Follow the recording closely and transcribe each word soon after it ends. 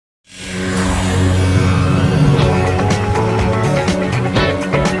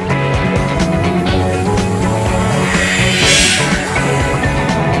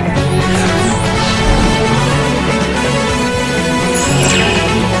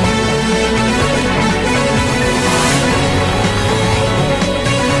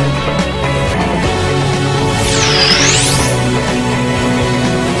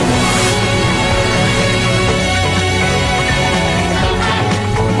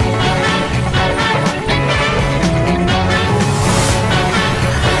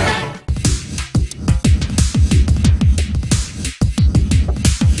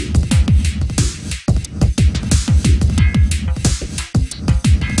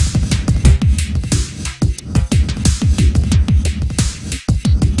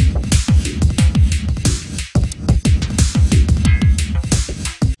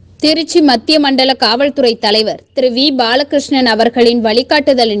திருச்சி மத்திய மண்டல காவல்துறை தலைவர் திரு வி பாலகிருஷ்ணன் அவர்களின்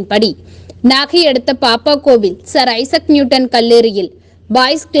வழிகாட்டுதலின்படி நாகை அடுத்த பாப்பாக்கோவில் சர் ஐசக் நியூட்டன் கல்லூரியில்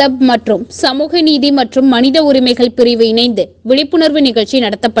பாய்ஸ் கிளப் மற்றும் சமூக நீதி மற்றும் மனித உரிமைகள் பிரிவு இணைந்து விழிப்புணர்வு நிகழ்ச்சி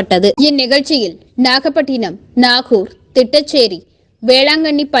நடத்தப்பட்டது. இந்நிகழ்ச்சியில் நாகப்பட்டினம், நாகூர், திட்டச்சேரி,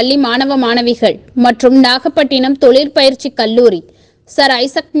 வேளாங்கண்ணி பள்ளி மாணவ மாணவிகள் மற்றும் நாகப்பட்டினம் தொழிற்பயிற்சி கல்லூரி, சர்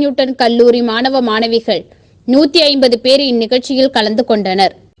ஐசக் நியூட்டன் கல்லூரி மாணவ மாணவிகள் 150 பேர் இந்நிகழ்ச்சியில் கலந்து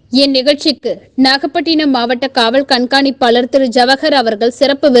கொண்டனர். இந்நிகழ்ச்சிக்கு நாகப்பட்டினம் மாவட்ட காவல் கண்காணிப்பாளர் திரு ஜவஹர் அவர்கள்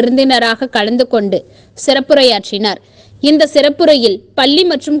சிறப்பு விருந்தினராக கலந்து கொண்டு சிறப்புரையாற்றினார். இந்த சிறப்புரையில் பள்ளி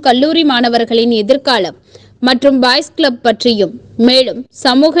மற்றும் கல்லூரி மாணவர்களின் எதிர்காலம் மற்றும் பாய்ஸ் கிளப் பற்றியும் மேலும்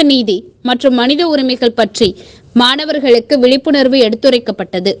சமூக நீதி மற்றும் மனித உரிமைகள் பற்றி மாணவர்களுக்கு விழிப்புணர்வு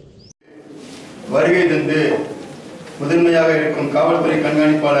எடுத்துரைக்கப்பட்டது. வருகை தந்து முதன்மையாக இருக்கும் காவல்துறை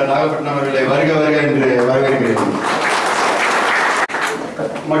கண்காணிப்பாளர் நாகப்பட்டினம் அவர்களை வருக வருக என்று வரவேற்கிறேன்.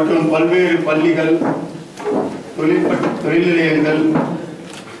 மற்றும் பல்வேறு பள்ளிகள், தொழில் நிலையங்கள்,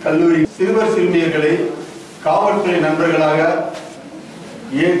 கல்லூரி சிறுவர் சிறுமியர்களை காவல்துறை நண்பர்களாக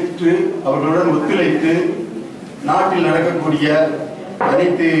ஏற்று அவர்களுடன் ஒத்துழைத்து நாட்டில் நடக்கக்கூடிய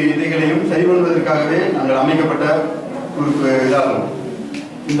அனைத்து இதைகளையும் சரி பண்ணுவதற்காகவே நாங்கள் அமைக்கப்பட்ட ஒரு இதாகும்.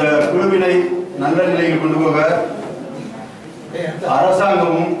 இந்த குழுவினை நல்ல நிலையில் கொண்டு போக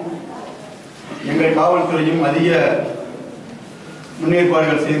அரசாங்கமும் எங்கள் காவல்துறையும் அதிக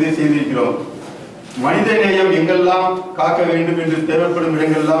முன்னேற்பாடுகள் செய்திருக்கிறோம். மனித நேயம் எங்கெல்லாம் காக்க வேண்டும் என்று தேவைப்படும்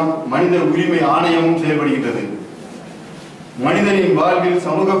இடங்கள்லாம் மனித உரிமை ஆணையமும் செயல்படுகின்றது. மனிதனின் வாழ்வில்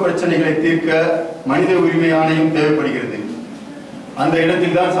சமூக பிரச்சனைகளை தீர்க்க மனித உரிமை ஆணையம் தேவைப்படுகிறது. அந்த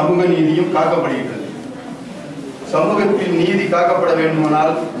இடத்தில் தான் சமூக நீதியும் காக்கப்படுகின்றது. சமூகத்தில் நீதி காக்கப்பட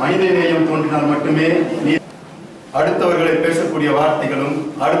வேண்டுமானால் மனித நேயம் தோன்றினால் மட்டுமே அடுத்தவர்களை பேசக்கூடிய வார்த்தைகளும்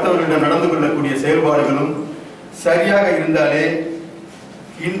அடுத்தவர்களிடம் நடந்து கொள்ளக்கூடிய செயல்பாடுகளும் சரியாக இருந்தாலே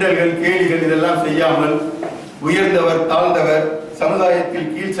கிண்டல்கள், கேலிகள் இதெல்லாம் செய்யாமல் உயர்ந்தவர் தாழ்ந்தவர், சமுதாயத்தில்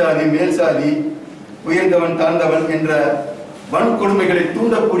கீழ்சாதி மேல் சாதி, உயர்ந்தவன் தாழ்ந்தவன் என்ற வன்கொடுமைகளை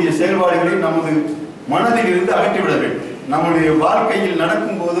தூண்டக்கூடிய செயல்பாடுகளை நமது மனதில் இருந்து அகற்றிவிட வேண்டும். நம்முடைய வாழ்க்கையில்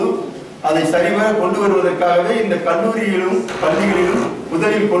நடக்கும் போது அதை சரிவர கொண்டு வருவதற்காகவே இந்த கல்லூரியிலும் பள்ளிகளிலும்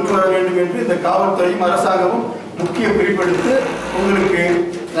முதலில் கொண்டு வர வேண்டும் என்று இந்த காவல்துறையும் அரசாங்கமும் முக்கிய குறிப்பெடுத்து உங்களுக்கு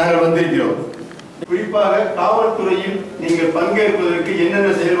நாங்கள் வந்திருக்கிறோம். குறிப்பாக காவல்துறையில் நீங்கள் பங்கேற்பதற்கு என்னென்ன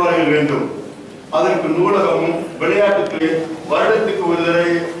செயல்பாடுகள் வேண்டும், அதற்கு நூலகமும் விளையாட்டுத்துறை வருடத்துக்கு ஒரு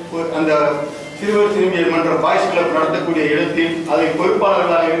தடவை அந்த சிறுவர் சிறுமியர் மன்ற பாய்ஸ் கிளப் நடத்தக்கூடிய இடத்தில் அதை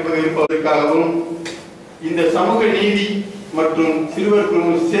பொறுப்பாளர்களாக இருப்பதற்காகவும் இந்த சமூக நீதி மற்றும் சிறுவர்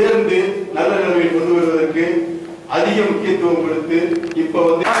குழு சேர்ந்து நல்ல நிலையில் கொண்டு வருவதற்கு அதிக முக்கியத்துவம் கொடுத்து இப்போ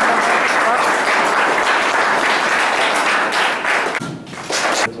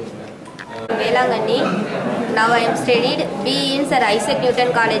Velangani. Now I am studied BE in Sir Isaac Newton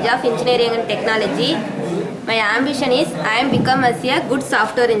College of Engineering and Technology. My ambition is I am become as a good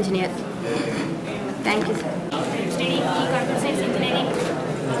software engineer. Thank you, sir. I am studying computer science engineering.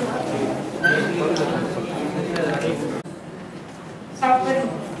 Software.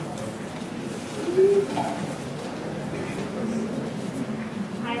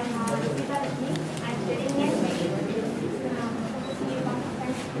 I am studying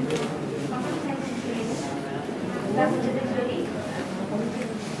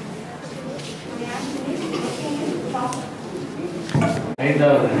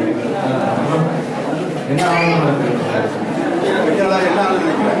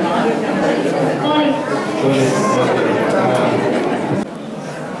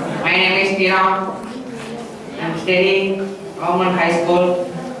My name is Tiram. I am studying Government High School.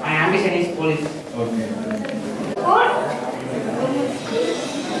 My ambition is police. Okay.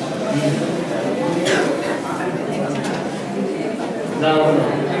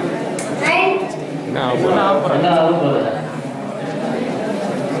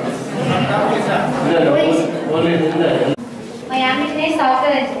 My ambition is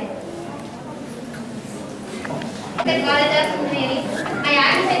software engineer. College of Engineering. My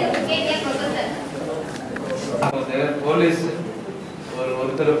ambition is to become a professor. Police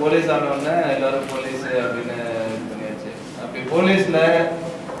ஒருத்தர் police ஆனவொடனே எல்லாரும் police அப்படின்னு பண்ணியாச்சு. அப்படி போலீஸ்ல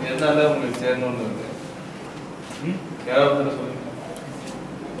எதனால உங்களுக்கு சேரணும்னு இருக்கு? யாராவது சொல்லுங்க.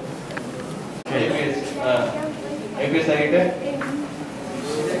 ஐபிஎஸ் ஆகிட்டு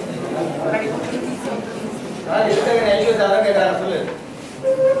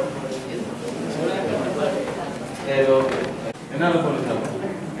என்ன போலீஸ்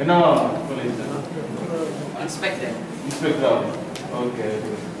என்ன போலீஸ் இன்ஸ்பெக்டர். Okay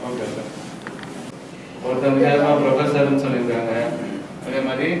okay. ஒருத்தவங்க ப்ரொஃபஸர்னு சொல்லியிருக்காங்க. அதே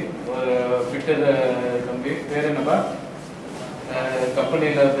மாதிரி ஒரு ஃபிட்டர் தம்பி பேர் என்னப்பா?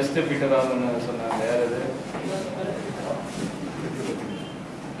 கம்பெனியில் பெஸ்ட் ஃபிட்டர் ஆகணும்னு சொன்னாங்க. யார் அது?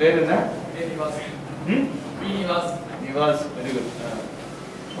 பேர் என்ன? Nivas. Very good.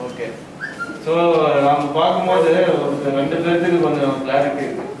 Okay. So நம்ம பார்க்கும்போது ஒரு 2 பேர்த்துக்கு கொஞ்சம் கிளாரிட்டி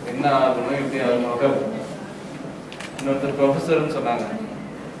இருக்கு, என்ன ஆகணும் எப்படி ஆகணும். இன்னொருத்தர் ப்ரொஃபஸர்னு சொன்னாங்க.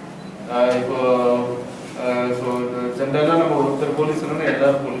 இப்போ ஜென்ரலாக நம்ம ஒருத்தர் போலீஸ்னா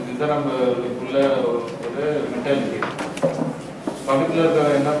எல்லாரும் போலீஸ், இதுதான் நம்மளுக்குள்ள ஒரு மென்டாலிட்டி. பக்கத்தில் இருக்கிற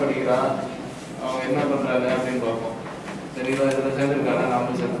என்ன படிக்கிறான், அவங்க என்ன பண்ணுறாங்க அப்படின்னு பார்ப்போம். சரி இதில் சேர்ந்துருக்காங்க,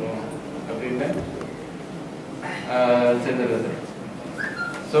 நாமளும் சேர்ந்துருவோம் அப்படின்னு சேர்ந்துருது.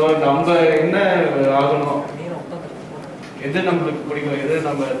 ஸோ நம்ம என்ன ஆகணும், எது நம்மளுக்கு பிடிக்கும், எது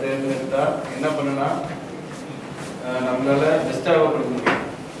நம்ம தேர்ந்தெடுத்தா என்ன பண்ணுனா நம்மளால பெஸ்ட்டாக கொடுக்க முடியும்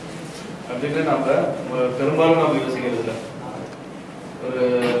அப்படின்னு நம்ம பெரும்பாலும் நம்ம யோசிக்கிறது இல்லை. ஒரு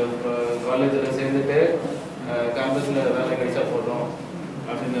காலேஜில் சேர்ந்துட்டு கேம்பஸில் வேலை கிடைச்சா போதும்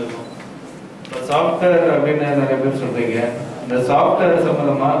அப்படின்னு இருக்கும். இப்போ சாஃப்ட்வேர் அப்படின்னு நிறைய பேர் சொல்கிறீங்க. இந்த சாஃப்ட்வேர்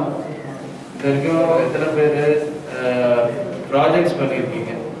சம்மந்தமாக இது வரைக்கும் எத்தனை பேர் ப்ராஜெக்ட்ஸ்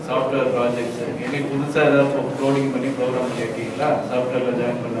பண்ணியிருக்கீங்க? சாஃப்ட்வேர் ப்ராஜெக்ட்ஸ் இன்னைக்கு புதுசாக ஏதாவது ப்ரோடிங் பண்ணி ப்ரோக்ராம் பண்ணியிருக்கீங்களா? சாஃப்ட்வேரில்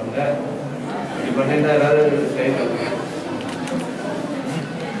ஜாயின் பண்ணவங்க இப்படி பண்ணியிருந்தா ஏதாவது கை தருவீங்க?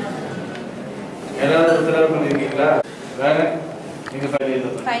 ஏதாவது ஒருத்தர் பண்ணியிருக்கீங்களா? வேற நீங்கள்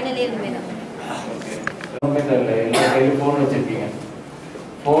ஃபைனல் இயர் மேடம். ஓகே. ஒன்றுமே தெரியல, எல்லா கையிலும் ஃபோன் வச்சுருக்கீங்க.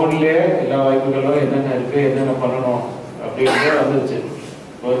 ஃபோன்லேயே எல்லா வாய்ப்புகளும் என்னென்ன இருக்குது, என்னென்ன பண்ணணும் அப்படின்ட்டு வந்துருச்சு.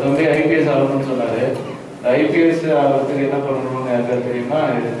 ஒரு தம்பி ஐபிஎஸ் ஆகணும்னு சொன்னார். ஐபிஎஸ் ஆகிறதுக்கு என்ன பண்ணணும்னு யாருக்காவது தெரியுமா?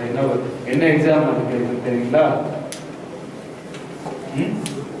 என்ன எக்ஸாம் அதுக்கு தெரியுங்களா?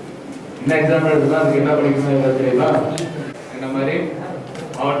 என்ன எக்ஸாம் எழுதுனா அதுக்கு என்ன படிக்கணும் எதாவது தெரியுமா? இந்த மாதிரி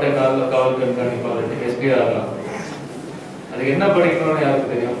மாவட்ட காவல் கண்காணிப்பாளர் எஸ்பி ஆகலாம். அதுக்கு என்ன படிக்கணும்னு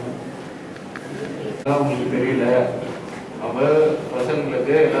யாருக்கு தெரியும்? உங்களுக்கு தெரியல. அப்ப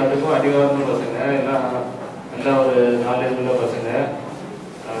பசங்களுக்கு எல்லாத்துக்கும் அடிவார்ந்த பசங்க, எல்லாம் நல்ல ஒரு நாலேஜ் உள்ள பசங்க.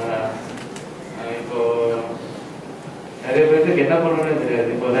 இப்போ நிறைய பேருக்கு என்ன பண்ணணும்னு தெரியாது.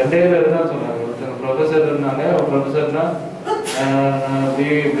 இப்போ 2 பேர் தான் சொன்னாங்க. ஒருத்தங்க ப்ரொஃபஸர் இருந்தாங்க. ப்ரொஃபஸர்னா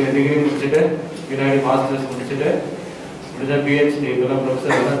டிகிரி முடிச்சுட்டு பின்னாடி மாஸ்டர்ஸ் முடிச்சுட்டு இப்படிதான் பிஹெச்டி. இப்போலாம்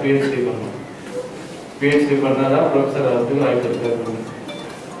ப்ரொஃபஸர் தான் பிஹெச்டி பண்ணணும். பிஹெச்டி பண்ணால் தான் ப்ரொஃபஸர் ஆகிறதுக்கு வாய்ப்பு இருக்கு.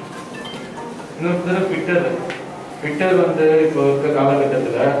 இன்னொருத்தர் ஃபிட்டர் வந்து இப்போ இருக்க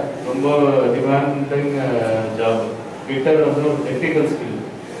காலகட்டத்தில் ரொம்ப டிமாண்டிங் ஜாப். ஃபிட்டர் வந்து ஒரு டெக்னிக்கல் ஸ்கில்,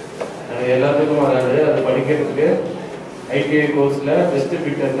 எல்லாத்துக்கும் வராது. அது படிக்கிறதுக்கு ஐடிஐ கோர்ஸில் பெஸ்ட்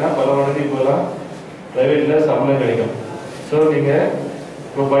ஃபிட்டர்னா பல மடங்கு இப்போலாம் ப்ரைவேட்டில் சம்பளம் கிடைக்கும். ஸோ நீங்கள்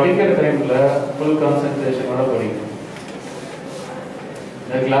இப்போ படிக்கிற டைமில் ஃபுல் கான்சன்ட்ரேஷனோட படிக்கணும்.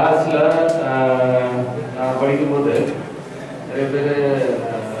 இந்த கிளாஸில் நான் படிக்கும்போது நிறைய பேர்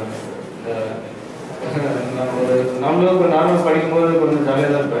நானும் படிக்கும்போது கொஞ்சம்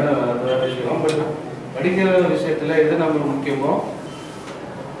ஜாலியாக தான் இருப்பேன். அது விஷயம். பட் படிக்கிற விஷயத்தில் எது நம்மளுக்கு முக்கியமோ,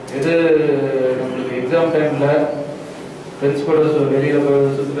 எது நம்மளுக்கு எக்ஸாம் டைமில் ஃப்ரெண்ட்ஸ் கூட வெளியில்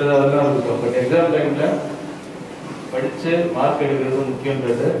சுற்றுறது அதெல்லாம் இருக்கும். பட் எக்ஸாம் டைமில் படித்து மார்க் எடுக்கிறது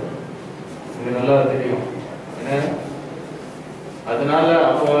முக்கியன்றது எனக்கு நல்லா தெரியும். ஏன்னா அதனால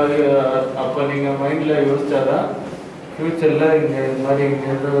அப்போ நீங்கள் மைண்டில் யோசிச்சாதான் ஃப்யூச்சரில் இங்கே இந்த மாதிரி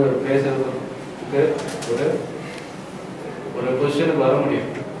இங்கேருந்து பேசுறதுக்கு ஒரு பொசிஷனுக்கு வர முடியும்.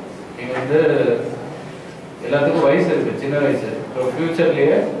 நீங்கள் வந்து எல்லாத்துக்கும் வயசு இருக்குது, சின்ன வயசு. இப்போ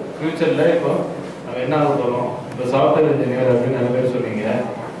ஃப்யூச்சரில் இப்போ நம்ம என்ன ஆக போகிறோம்? இப்போ சாஃப்ட்வேர் இன்ஜினியர் அப்படின்னு நிறைய பேர் சொன்னீங்க.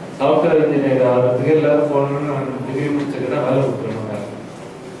 சாஃப்ட்வேர் இன்ஜினியர் ஆகிறதுக்கு எல்லாரும் போகணுன்னு டிகிரி முடிச்சுக்கிறேன், வேலை கொடுத்துருவாங்க.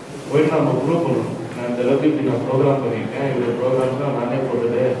 போயிட்டு நம்ம ப்ரூவ் பண்ணணும். நான் இந்த அளவுக்கு இப்படி நான் ப்ரோக்ராம் பண்ணியிருக்கேன், இவ்வளோ ப்ரோக்ராம்ஸ் தான் நானே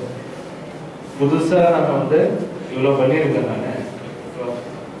போட்டது, புதுசாக நான் வந்து இவ்வளோ பண்ணியிருக்கேன். நான்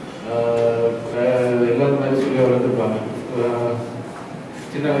எல்லாரும் மாதிரி சொல்லி வளர்ந்துருப்பாங்க.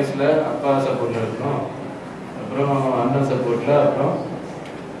 சின்ன வயசில் அப்பா சப்போர்ட்டில் இருக்கணும், அப்புறம் அண்ணன் சப்போர்ட்டில், அப்புறம்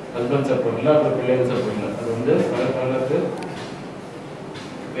ஹஸ்பண்ட் சப்போர்ட்டில், அப்புறம் பிள்ளைகள் சப்போர்ட்டில். அது வந்து வளர்த்து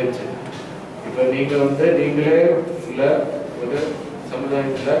பேச்சு. இப்போ நீங்கள் வந்து நீங்களே இல்லை ஒரு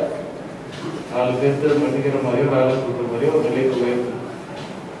சமுதாயத்தில் 4 பேர்த்து மன்னிக்கிற மாதிரியும் வேலை கொடுக்குற மாதிரியும் ஒரு நிலைக்கு உயர்த்து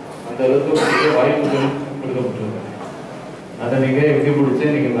அந்த அளவுக்கு வாய்ப்புகள் கொடுக்கப்பட்டிருக்கு. அதை நீங்கள் எப்படி பிடிச்சி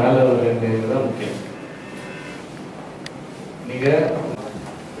நீங்கள் மேலே வர வேண்டியது தான் முக்கியம். நீங்கள்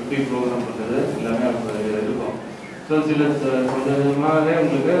எப்படி ப்ரோக்ராம் பண்ணுறது எல்லாமே அப்போ இருக்கும். ஸோ கொஞ்சம் கொஞ்சமாகவே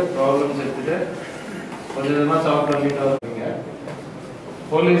உங்களுக்கு ப்ராப்ளம்ஸ் எடுத்துகிட்டு கொஞ்சம் கொஞ்சமாக சால்வ் பண்ணிட்டு வருவீங்க.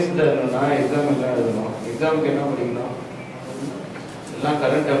 போலீஸில் என்னன்னா எக்ஸாம் எல்லாம் எழுதணும். எக்ஸாமுக்கு என்ன படிக்கணும்? எல்லாம்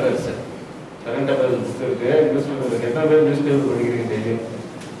கரண்ட் அஃபேர்ஸ் புக் இருக்குது, நியூஸ் பேப்பர் இருக்குது. எத்தனை பேர் நியூஸ் பேப்பர் படிக்கிறீங்க டெய்லி?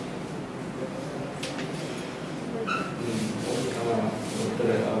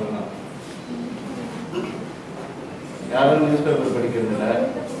 ஒருத்தர் அவ்வளோதான். யாரும் நியூஸ் பேப்பர் படிக்கிறது இல்லை.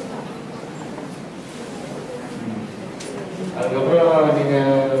 அதுக்கப்புறம்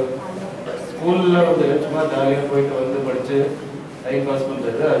நீங்கள் ஸ்கூலில் வந்து சும்மா ஜாலியாக போயிட்டு வந்து படித்து டைம் பாஸ்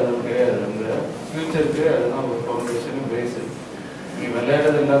பண்ணுறது அது கிடையாது. அந்த ஃப்யூச்சருக்கு அதுதான் ஒரு ஃபவுண்டேஷன் பேஸு. நீங்கள்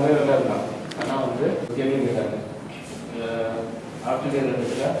விளையாடுறது எல்லாமே விளையாடலாம். ஆனால் வந்து கேள்வி கேட்டாங்க ஆப்டிகல்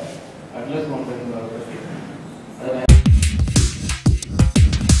இடத்துல அட்லஸ் மவுண்டன் பற்றி அதை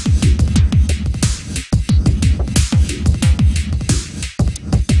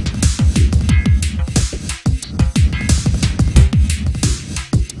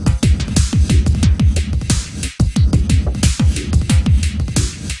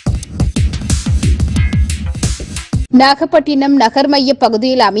நாகப்பட்டினம் நகர் மைய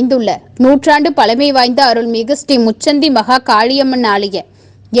பகுதியில் அமைந்துள்ள நூற்றாண்டு பழமை வாய்ந்த அருள்மிகு ஸ்ரீ முச்சந்தி மகா காளியம்மன் ஆலய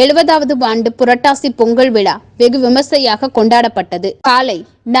 70வது ஆண்டு புரட்டாசி பொங்கல் விழா வெகு விமர்சையாக கொண்டாடப்பட்டது. காலை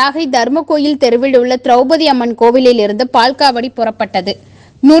நாகை தர்மகோயில் தெருவில் உள்ள திரௌபதி அம்மன் கோவிலில் இருந்து பால்காவடி புறப்பட்டது.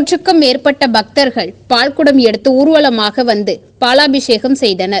 100க்கும் மேற்பட்ட பக்தர்கள் பால்குடம் எடுத்து ஊர்வலமாக வந்து பாலாபிஷேகம்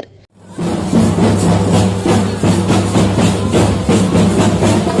செய்தனர்.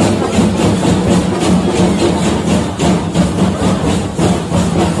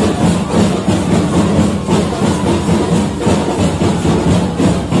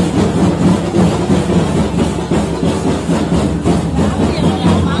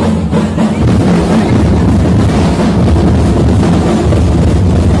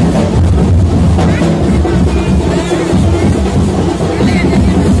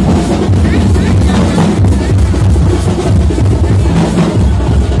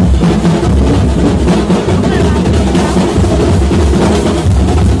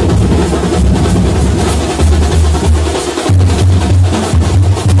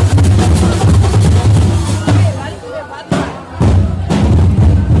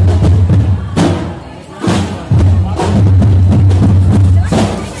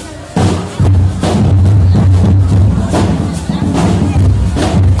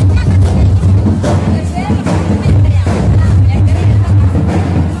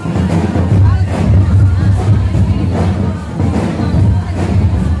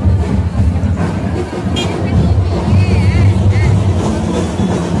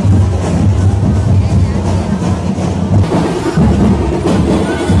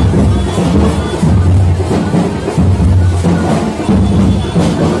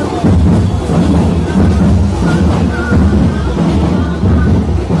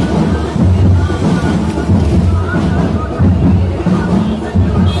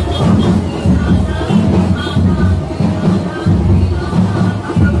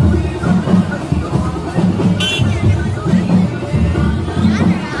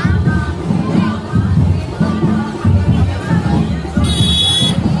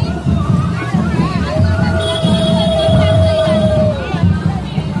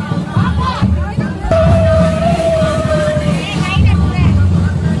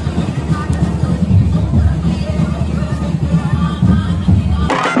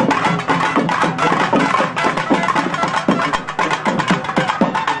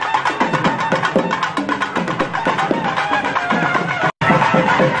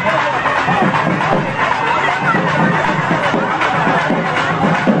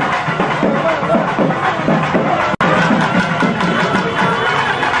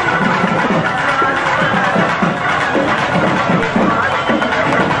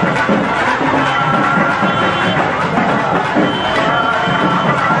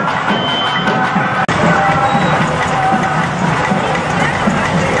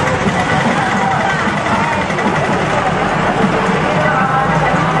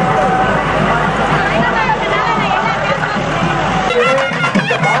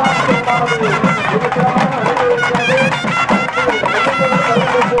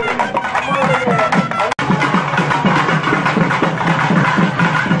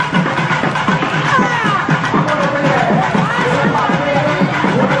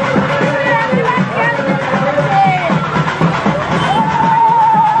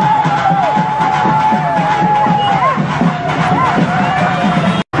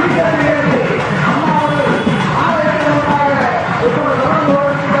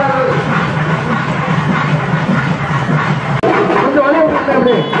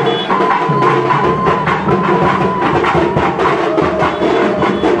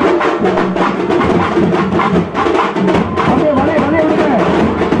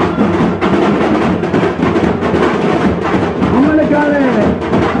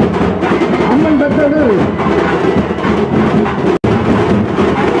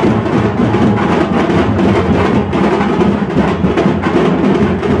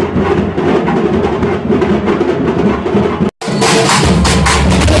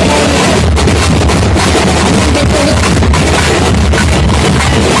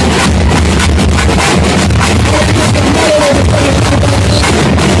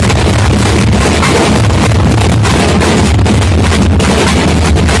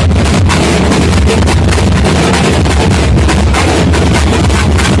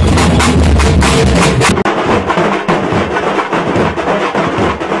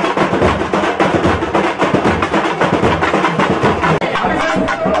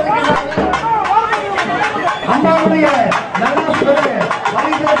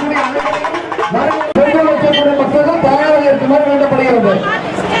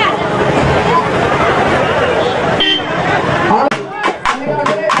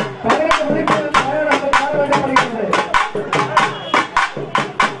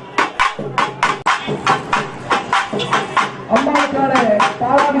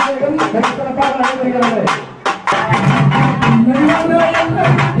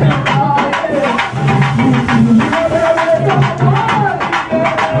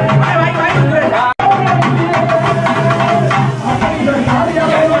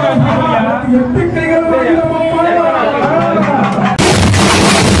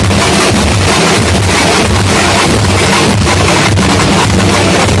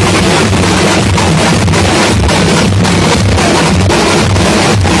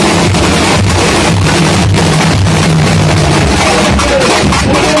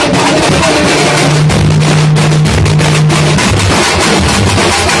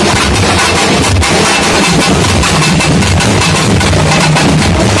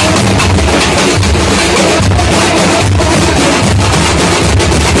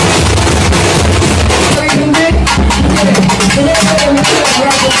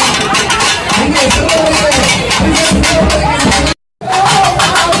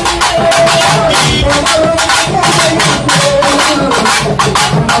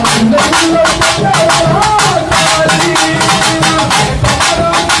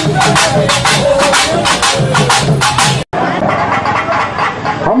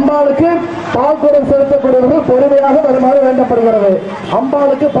 அம்பாளுக்கு பால்குடம் செலுத்தப்படுவது பொறுமையாக வருமாறு வேண்டப்படுகிறது.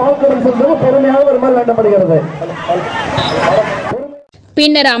 அம்பாளுக்கு பால்குடம் செலுத்துவது பொறுமையாக வருமாறு வேண்டப்படுகிறது.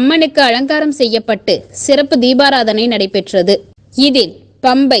 பின்னர் அம்மனுக்கு அலங்காரம் செய்யப்பட்டு சிறப்பு தீபாராதனை நடைபெற்றது. இதில்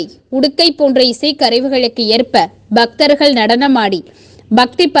பம்பை, உடுக்கை போன்ற இசை கருவிகளுக்கு ஏற்ப பக்தர்கள் நடனமாடி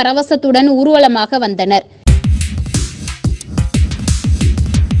பக்தி பரவசத்துடன் ஊர்வலமாக வந்தனர்.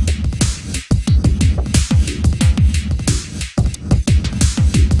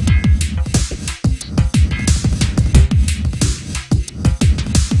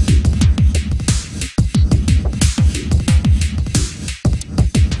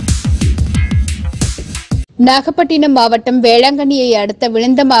 நாகப்பட்டினம் மாவட்டம் வேளாங்கண்ணியை அடுத்த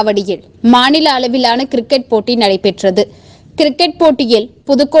விழுந்தமாவடியில் மாநில அளவிலான கிரிக்கெட் போட்டி நடைபெற்றது. கிரிக்கெட் போட்டியில்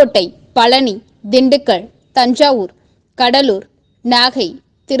புதுக்கோட்டை, பழனி, திண்டுக்கல், தஞ்சாவூர், கடலூர், நாகை,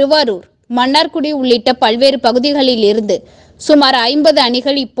 திருவாரூர், மன்னார்குடி உள்ளிட்ட பல்வேறு பகுதிகளில் இருந்து சுமார் 50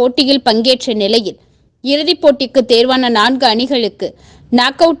 அணிகள் இப்போட்டியில் பங்கேற்ற நிலையில் இறுதிப் போட்டிக்கு தேர்வான 4 அணிகளுக்கு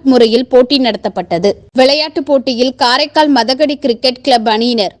நாக் அவுட் முறையில் போட்டி நடத்தப்பட்டது. விளையாட்டுப் போட்டியில் காரைக்கால் மதகடி கிரிக்கெட் கிளப்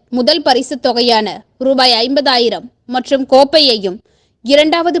அணியினர் முதல் பரிசு தொகையான ரூபாய் 50,000 மற்றும் கோப்பையையும்,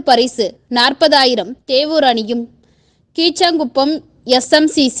 இரண்டாவது பரிசு 40,000 தேவூர் அணியும், கீச்சாங்குப்பம்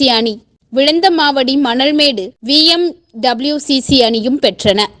SMCC அணி, விழுந்தமாவடி மணல்மேடு VMWCC அணியும்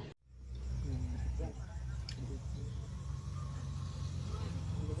பெற்றன.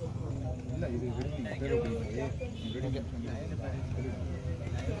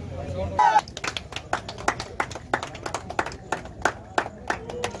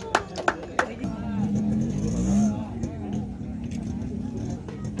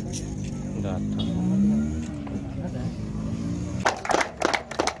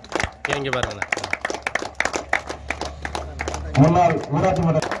 முன்னாள் ஊராட்சி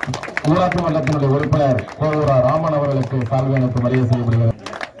மன்றத்தினுடைய உறுப்பினர் கோவூரா ராமன் அவர்களுக்கு சால்வை அணிவித்து மரியாதை செய்யப்படுகிறது.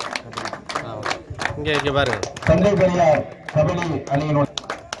 தந்தை பெரியார் கபடி அணியினுடைய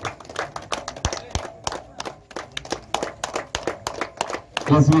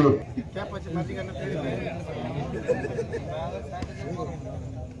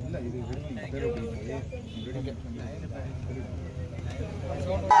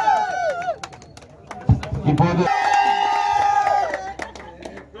இப்போது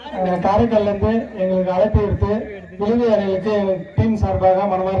காரைக்கால்ல இருந்து எங்களுக்கு அழைப்பு எடுத்து விழுந்து அணிகளுக்கு எங்களுக்கு டீம் சார்பாக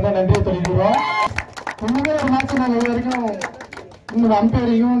மனமார்ந்த நன்றியை தெரிவிக்கிறோம். இன்னுமே ஒரு மேட்ச் நாங்கள் இது வரைக்கும் இந்த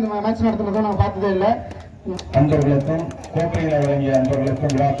அம்பையரையும் இந்த மேட்ச் நடத்துனதும் நாங்கள் பார்த்ததே இல்லை. அன்பர்களுக்கும் கோப்பைகளை வழங்கிய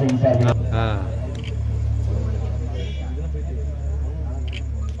அன்பர்களுக்கும் விழாக்களின் சார்பில்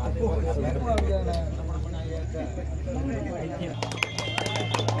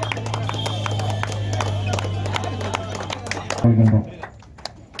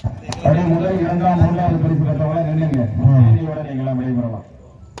அதே முதல் 2ஆம் 3ஆவது பரிசு பெற்றவங்கள நின்னுங்க. நீங்களாம் விடைபெறலாம்.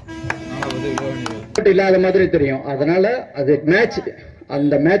 இல்லாத மாதிரி தெரியும். அதனால அது மேட்ச்,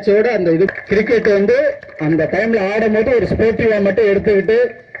 அந்த மேட்சோட அந்த இது கிரிக்கெட் வந்து அந்த டைம்ல ஆடும் போது ஒரு ஸ்போர்ட்டிவா மட்டும் எடுத்துக்கிட்டு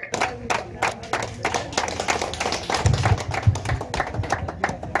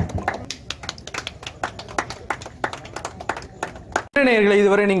நேயர்களை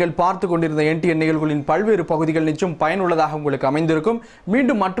இதுவரை நீங்கள் பார்த்து கொண்டிருந்த NTN நிகழ்வுகளின் பல்வேறு பகுதிகள் நிச்சயம் பயனுள்ளதாக உங்களுக்கு அமைந்திருக்கும்.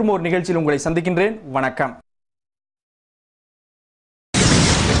 மீண்டும் மற்றும் ஒரு நிகழ்ச்சியில் உங்களை சந்திக்கின்றேன். வணக்கம்.